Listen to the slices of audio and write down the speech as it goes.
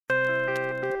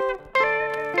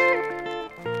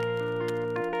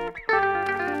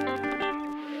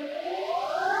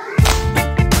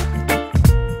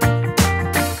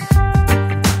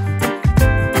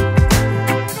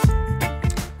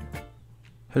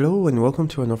Hello and welcome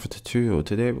to another tutorial.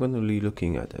 Today we're going to be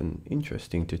looking at an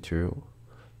interesting tutorial,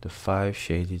 the 5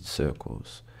 shaded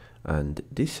circles. And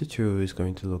this tutorial is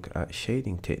going to look at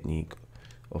shading technique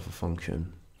of a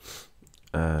function.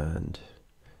 And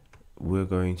we're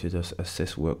going to just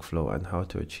assess workflow and how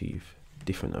to achieve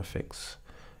different effects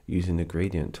using the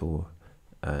gradient tool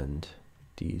and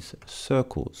these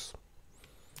circles.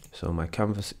 So my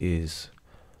canvas is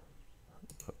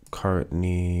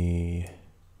currently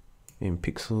in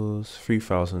pixels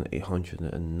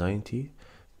 3890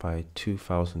 by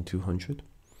 2200,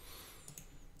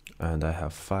 and I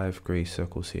have 5 gray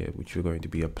circles here which we're going to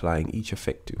be applying each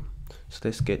effect to. So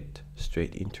let's get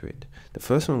straight into it. The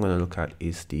first one I'm going to look at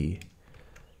is the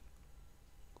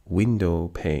window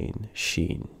pane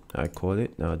sheen, I call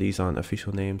it. Now these aren't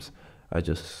official names, I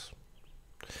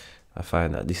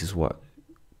find that this is what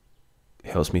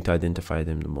helps me to identify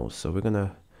them the most. So we're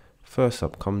gonna first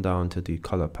up come down to the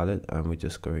color palette and we're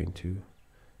just going to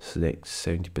select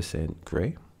 70%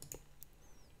 gray,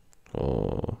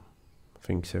 or I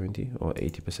think 70 or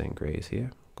 80% gray is here.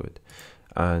 Good.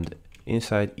 And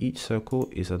inside each circle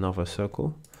is another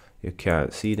circle. You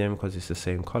can't see them because it's the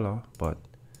same color, but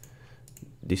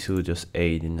this will just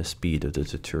aid in the speed of the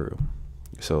tutorial.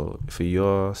 So for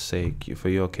your sake, for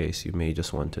your case, you may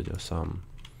just want to just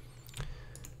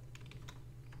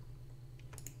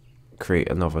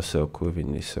create another circle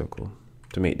within this circle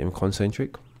to make them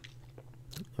concentric.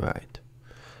 Right.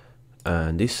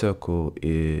 And this circle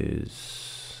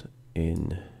is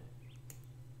in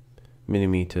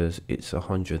millimeters. It's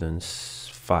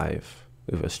 105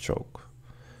 with a stroke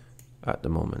at the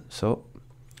moment. So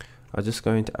I'm just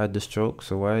going to add the stroke.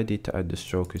 So what I did to add the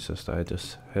stroke is just I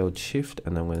just held shift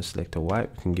and I'm going to select a white.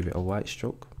 We can give it a white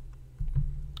stroke.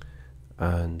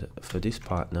 And for this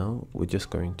part now, we're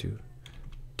just going to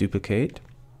duplicate,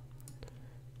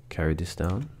 carry this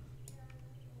down,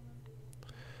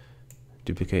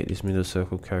 duplicate this middle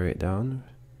circle, carry it down,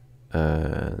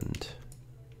 and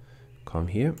come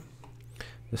here.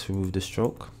 Let's remove the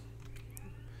stroke.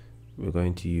 We're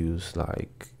going to use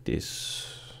like this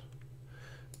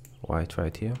white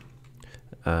right here,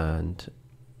 and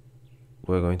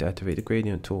we're going to activate the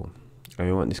gradient tool, and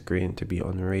we want this gradient to be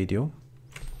on radial.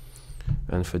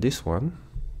 And for this one,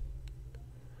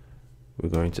 we're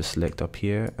going to select up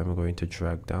here and we're going to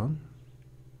drag down,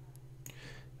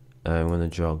 and I'm going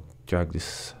to drag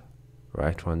this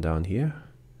right one down here,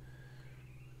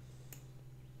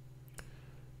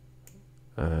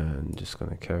 and just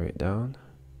going to carry it down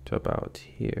to about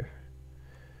here.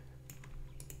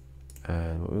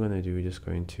 And what we're going to do, we're just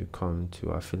going to come to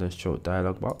our fill and stroke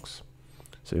dialog box.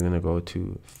 So we're going to go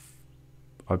to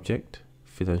object,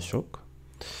 fill and stroke,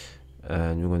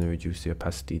 and we're going to reduce the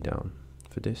opacity down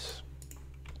for this.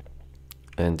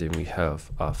 And then we have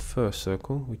our first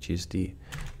circle, which is the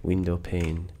window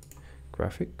pane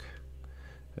graphic,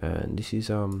 and this is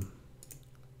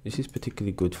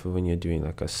particularly good for when you're doing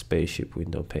like a spaceship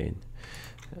window pane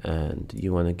and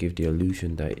you want to give the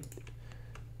illusion that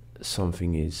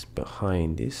something is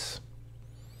behind this.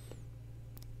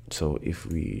 So if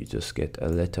we just get a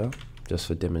letter, just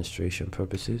for demonstration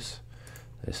purposes,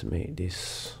 let's make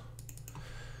this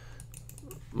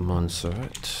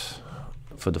Montserrat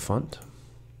for the font,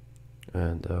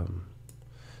 and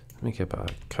make it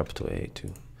about capital A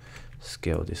to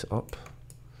scale this up.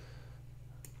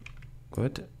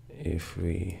 Good. If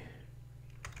we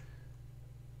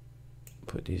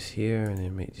put this here and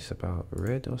then make this about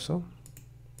red or so,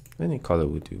 any color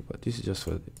would do, but this is just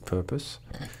for the purpose.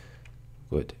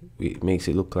 Good. It makes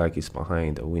it look like it's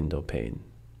behind a window pane.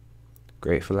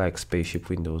 Great for like spaceship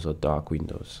windows or dark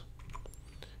windows.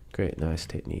 Great, nice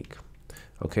technique.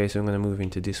 Okay, so I'm going to move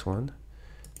into this one,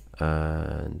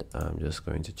 and I'm just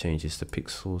going to change this to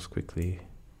pixels quickly.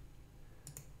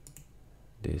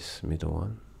 This middle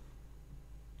one.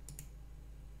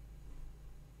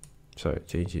 Sorry,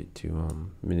 change it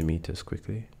to millimeters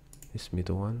quickly. This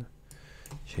middle one.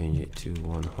 Change it to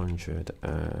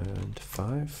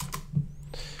 105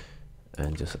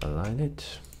 and just align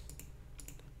it.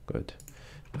 Good.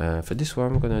 For this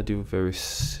one, I'm gonna do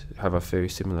have a very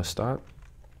similar start,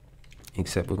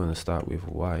 except we're gonna start with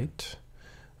white,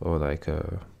 or like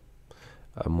a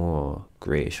more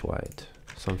grayish white,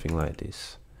 something like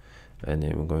this, and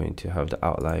then we're going to have the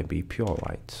outline be pure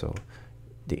white. So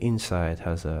the inside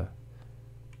has a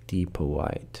deeper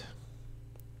white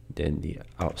than the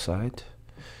outside.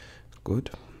 Good.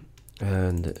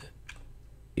 And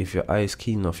if your eye is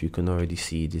keen enough, you can already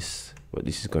see this, what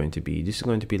this is going to be. This is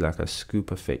going to be like a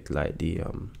scoop effect, like the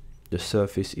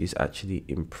surface is actually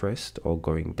impressed or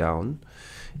going down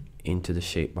into the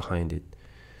shape behind it.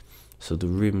 So the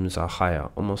rims are higher,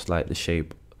 almost like the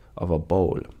shape of a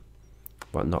bowl,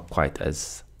 but not quite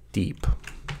as deep.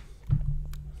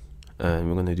 And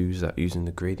we're going to do that using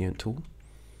the gradient tool.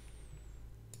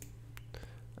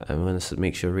 And we're going to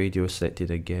make sure radio is selected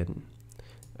again,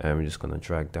 and we're just going to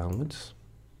drag downwards.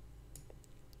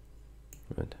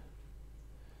 Right.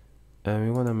 And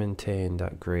we want to maintain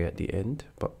that gray at the end,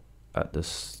 but at the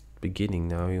beginning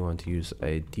now we want to use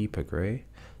a deeper gray.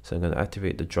 So I'm going to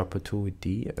activate the dropper tool with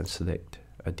D and select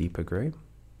a deeper gray.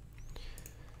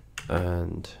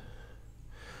 And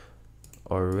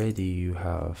already you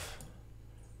have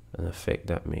an effect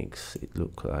that makes it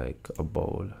look like a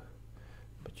bowl.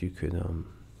 But you could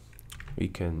we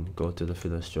can go to the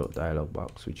fill and stroke dialog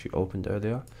box which we opened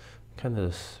earlier, kind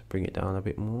of just bring it down a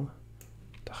bit more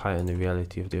to heighten the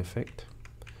reality of the effect,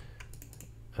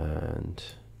 and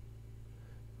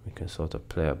we can sort of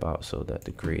play about so that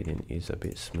the gradient is a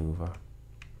bit smoother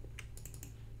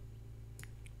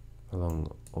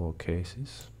along all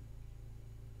cases.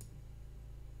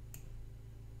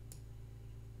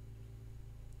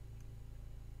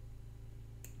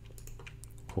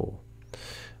 Cool.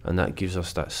 And that gives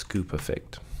us that scoop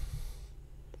effect.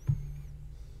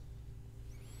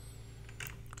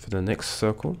 For the next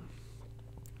circle,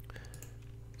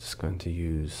 just going to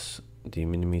use the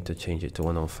millimeter, change it to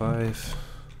 105,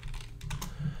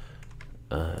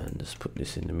 and just put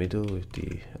this in the middle with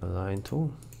the align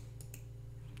tool.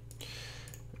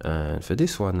 And for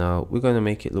this one now, we're going to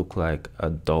make it look like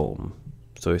a dome,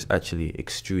 so it's actually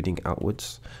extruding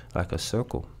outwards like a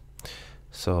circle,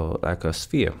 so like a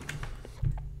sphere.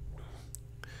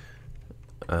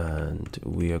 And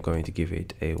we are going to give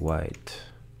it a white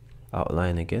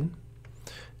outline again,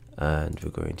 and we're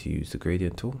going to use the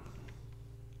gradient tool,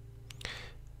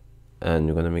 and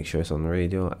we're going to make sure it's on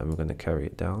radial, and we're going to carry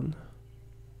it down.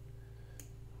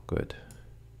 Good.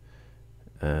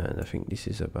 And I think this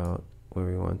is about where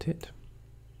we want it.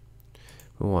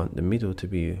 We want the middle to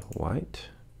be white,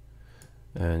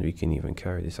 and we can even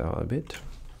carry this out a bit.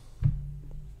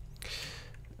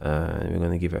 And we're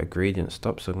going to give it a gradient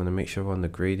stop, so I'm going to make sure we're on the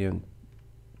gradient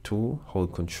tool,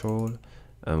 hold control,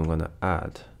 and we're going to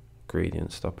add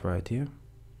gradient stop right here.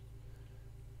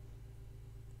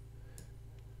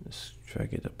 Just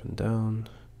drag it up and down.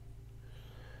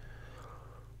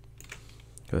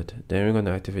 Good. Then we're going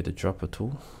to activate the dropper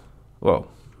tool. Well,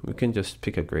 we can just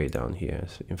pick a gray down here,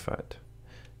 in fact,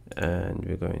 and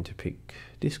we're going to pick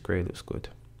this gray. Looks good.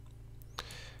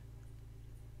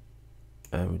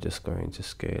 And we're just going to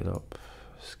scale up,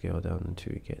 scale down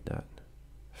until we get that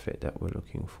effect that we're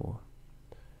looking for.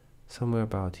 Somewhere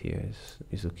about here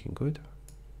is looking good.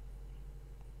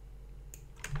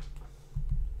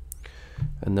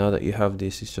 And now that you have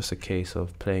this, it's just a case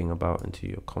of playing about until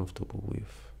you're comfortable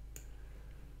with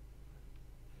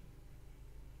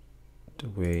the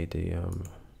way the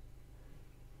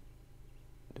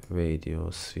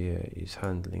radial sphere is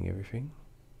handling everything.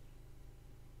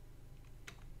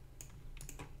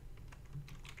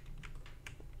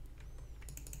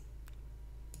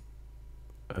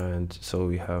 And so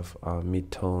we have our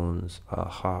midtones, our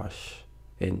harsh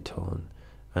end tone,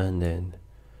 and then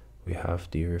we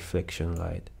have the reflection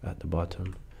light at the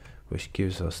bottom, which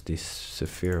gives us this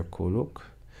spherical look,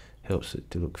 helps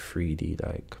it to look 3D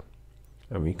like.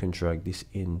 And we can drag this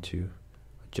in to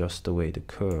adjust the way the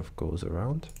curve goes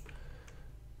around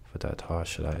for that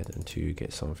harsh light until you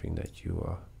get something that you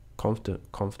are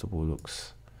comfortable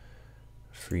looks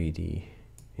 3D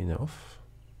enough.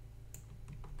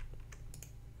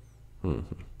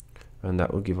 And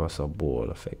that will give us a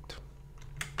ball effect.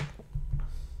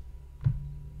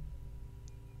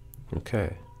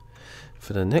 Okay,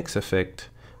 for the next effect,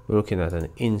 we're looking at an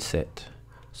inset.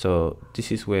 So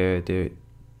this is where there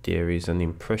is an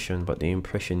impression, but the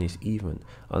impression is even.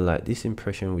 Unlike this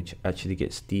impression, which actually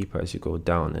gets deeper as you go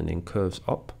down and then curves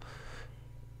up,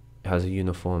 it has a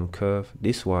uniform curve.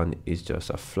 This one is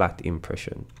just a flat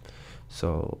impression.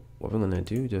 So what we're going to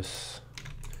do, just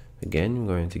again,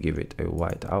 we're going to give it a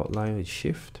white outline with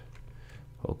shift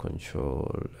or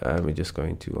control, and we're just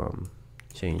going to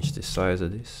change the size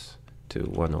of this to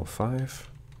 105.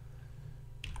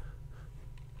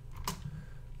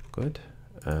 Good.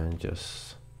 And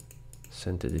just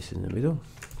center this in the middle.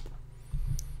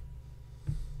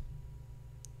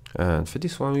 And for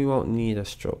this one, we won't need a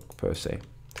stroke per se,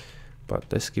 but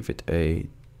let's give it a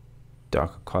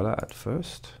darker color at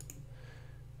first.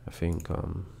 I think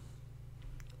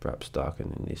perhaps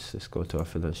darkening this. Let's go to our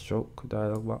fill and stroke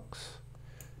dialog box.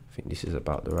 I think this is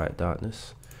about the right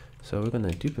darkness. So we're going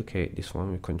to duplicate this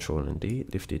one with Control and D,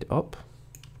 lift it up.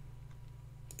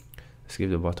 Let's give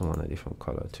the bottom one a different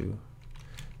color too,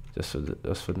 just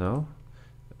for now.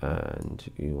 And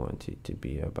we want it to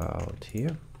be about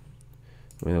here.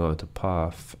 I'm going to go to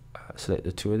path, select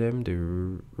the two of them, the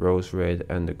rose red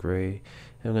and the gray.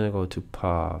 I'm going to go to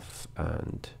path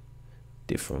and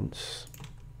difference,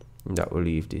 and that will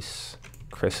leave this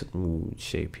crescent moon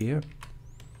shape here.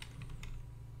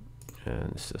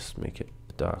 And let's just make it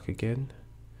dark again,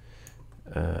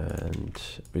 and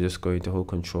we're just going to hold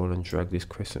control and drag this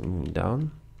crescent moon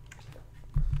down.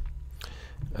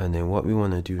 And then what we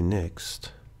want to do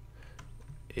next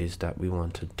is that we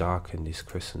want to darken this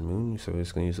crescent moon, so we're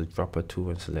just going to use the dropper tool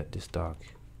and select this dark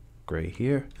gray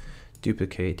here,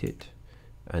 duplicate it,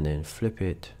 and then flip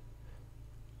it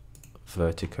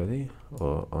vertically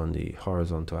or on the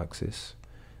horizontal axis,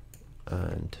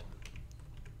 and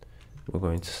we're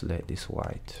going to select this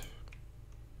white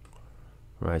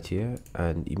right here,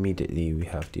 and immediately we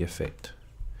have the effect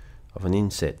of an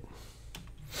inset.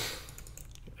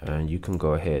 And you can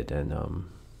go ahead and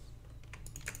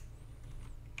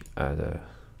add a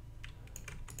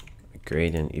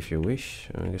gradient if you wish.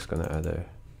 I'm just going to add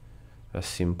a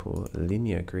simple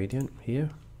linear gradient here,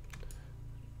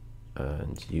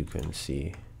 and you can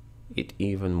see it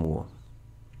even more.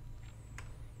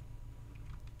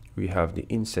 We have the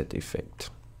inset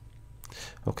effect.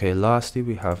 Okay, lastly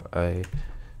we have a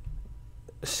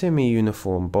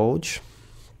semi-uniform bulge,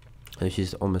 which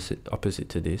is opposite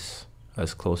to this,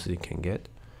 as close as it can get.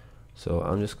 So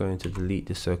I'm just going to delete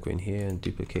the circle in here and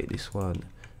duplicate this one.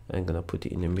 I'm going to put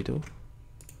it in the middle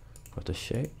of the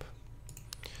shape,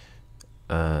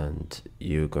 and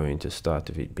you're going to start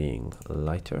with it being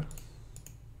lighter.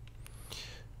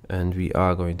 And we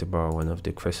are going to borrow one of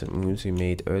the crescent moons we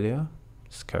made earlier.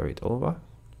 Let's carry it over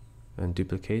and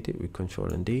duplicate it with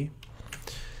Ctrl and D,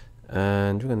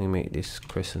 and we're going to make this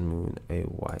crescent moon a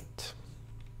white.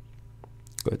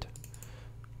 Good.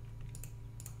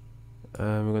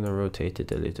 And we're going to rotate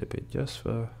it a little bit just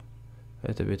for a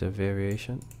little bit of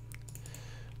variation.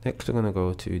 Next we're going to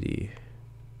go to the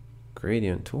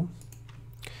gradient tool,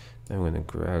 and we're going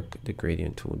to drag the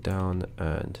gradient tool down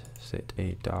and set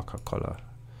a darker color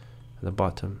at the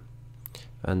bottom,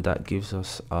 and that gives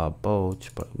us our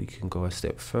bulge. But we can go a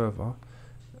step further.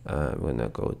 We're going to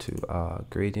go to our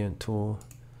gradient tool,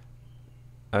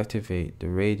 activate the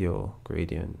radial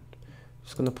gradient.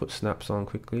 Just going to put snaps on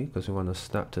quickly because we want to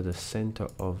snap to the center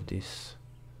of this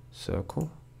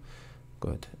circle.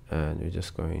 Good. And we're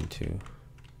just going to,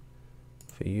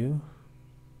 for you,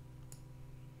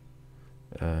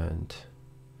 and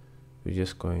we're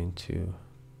just going to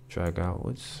drag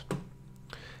outwards,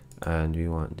 and we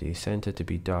want the center to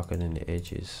be darker than the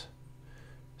edges,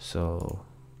 so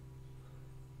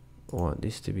I want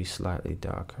this to be slightly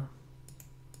darker.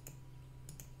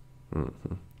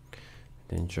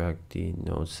 Then drag the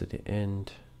nodes to the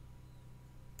end,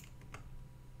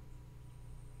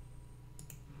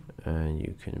 and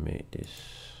you can make this,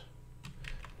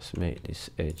 let's make this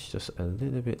edge just a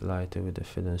little bit lighter with the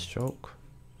fill and stroke.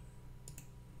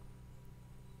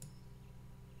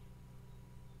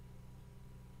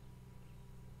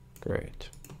 Great.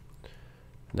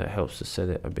 That helps to set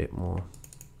it a bit more,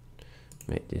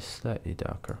 make this slightly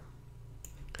darker.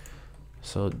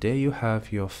 So there you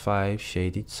have your 5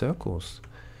 shaded circles.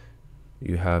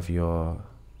 You have your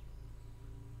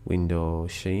window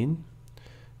sheen,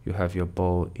 you have your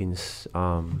bow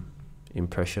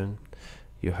impression,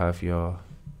 you have your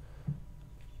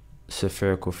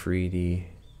spherical 3D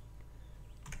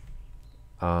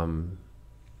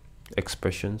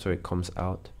expression, so it comes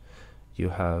out. You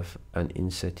have an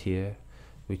inset here,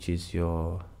 which is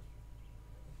a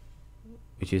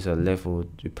level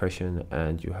depression,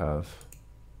 and you have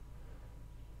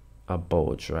a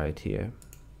bulge right here,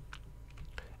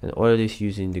 and all of this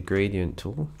using the gradient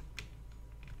tool,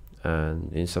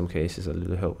 and in some cases a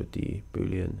little help with the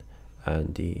boolean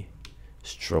and the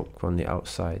stroke on the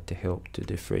outside to help to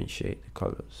differentiate the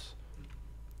colors.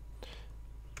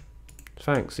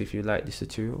 Thanks. If you like this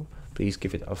tutorial, please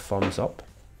give it a thumbs up.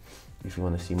 If you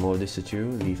want to see more of this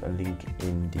tutorial, leave a link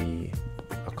in the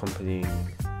accompanying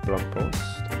blog post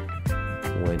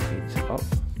when it's up.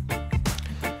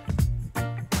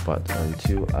 But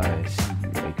until I see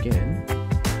you again,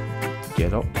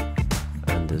 get up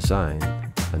and design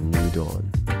a new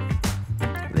dawn.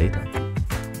 Later.